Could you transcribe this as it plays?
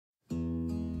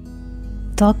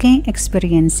Talking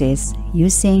experiences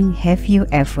using have you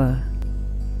ever.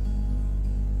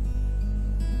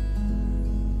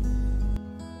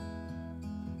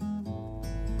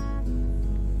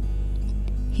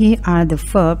 Here are the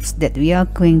verbs that we are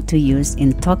going to use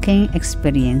in talking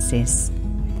experiences.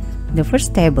 The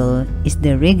first table is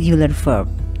the regular verb.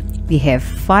 We have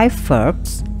 5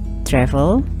 verbs: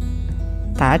 travel,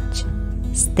 touch,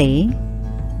 stay,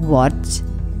 watch,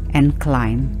 and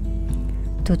climb.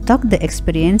 To talk the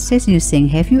experiences using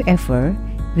have you ever,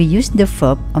 we use the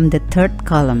verb on the third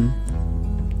column,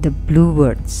 the blue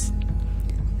words.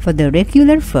 For the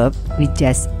regular verb, we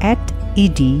just add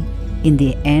ed in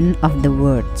the end of the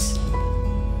words.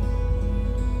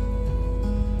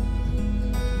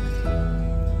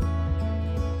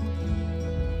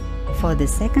 For the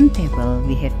second table,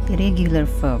 we have irregular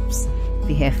verbs.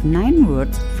 We have 9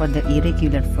 words for the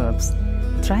irregular verbs.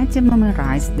 Try to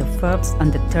memorize the verbs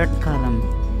on the third column.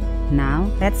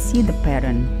 Now, let's see the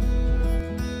pattern.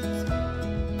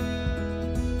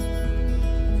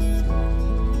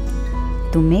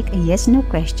 To make a yes-no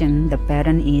question, the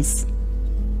pattern is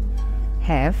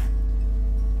have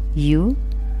you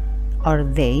or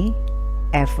they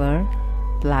ever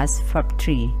plus verb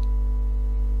 3.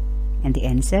 And the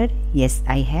answer, yes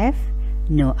I have,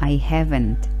 no I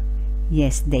haven't.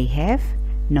 Yes they have,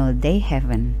 no they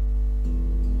haven't.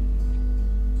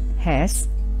 Has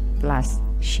plus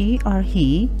she or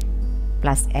he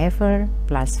plus ever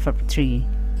plus verb 3.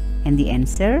 And the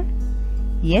answer,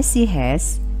 yes he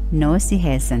has, no she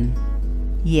hasn't.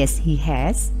 Yes he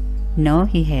has, no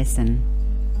he hasn't.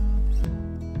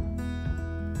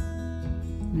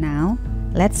 Now,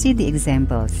 let's see the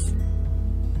examples.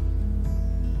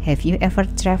 Have you ever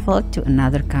traveled to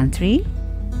another country?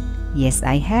 Yes,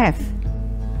 I have.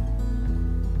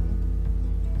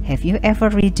 Have you ever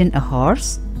ridden a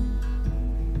horse?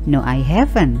 No, I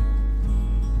haven't.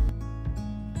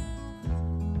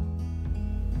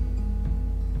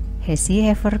 Has he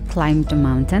ever climbed a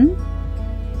mountain?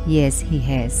 Yes, he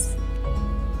has.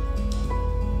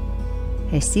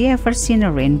 Has he ever seen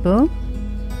a rainbow?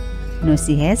 No,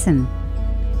 she hasn't.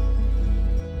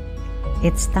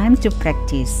 It's time to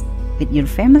practice. With your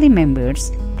family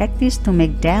members, practice to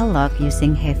make dialogue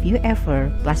using have you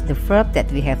ever plus the verb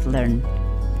that we have learned.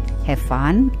 Have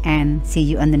fun and see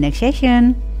you on the next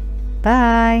session.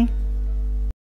 Bye!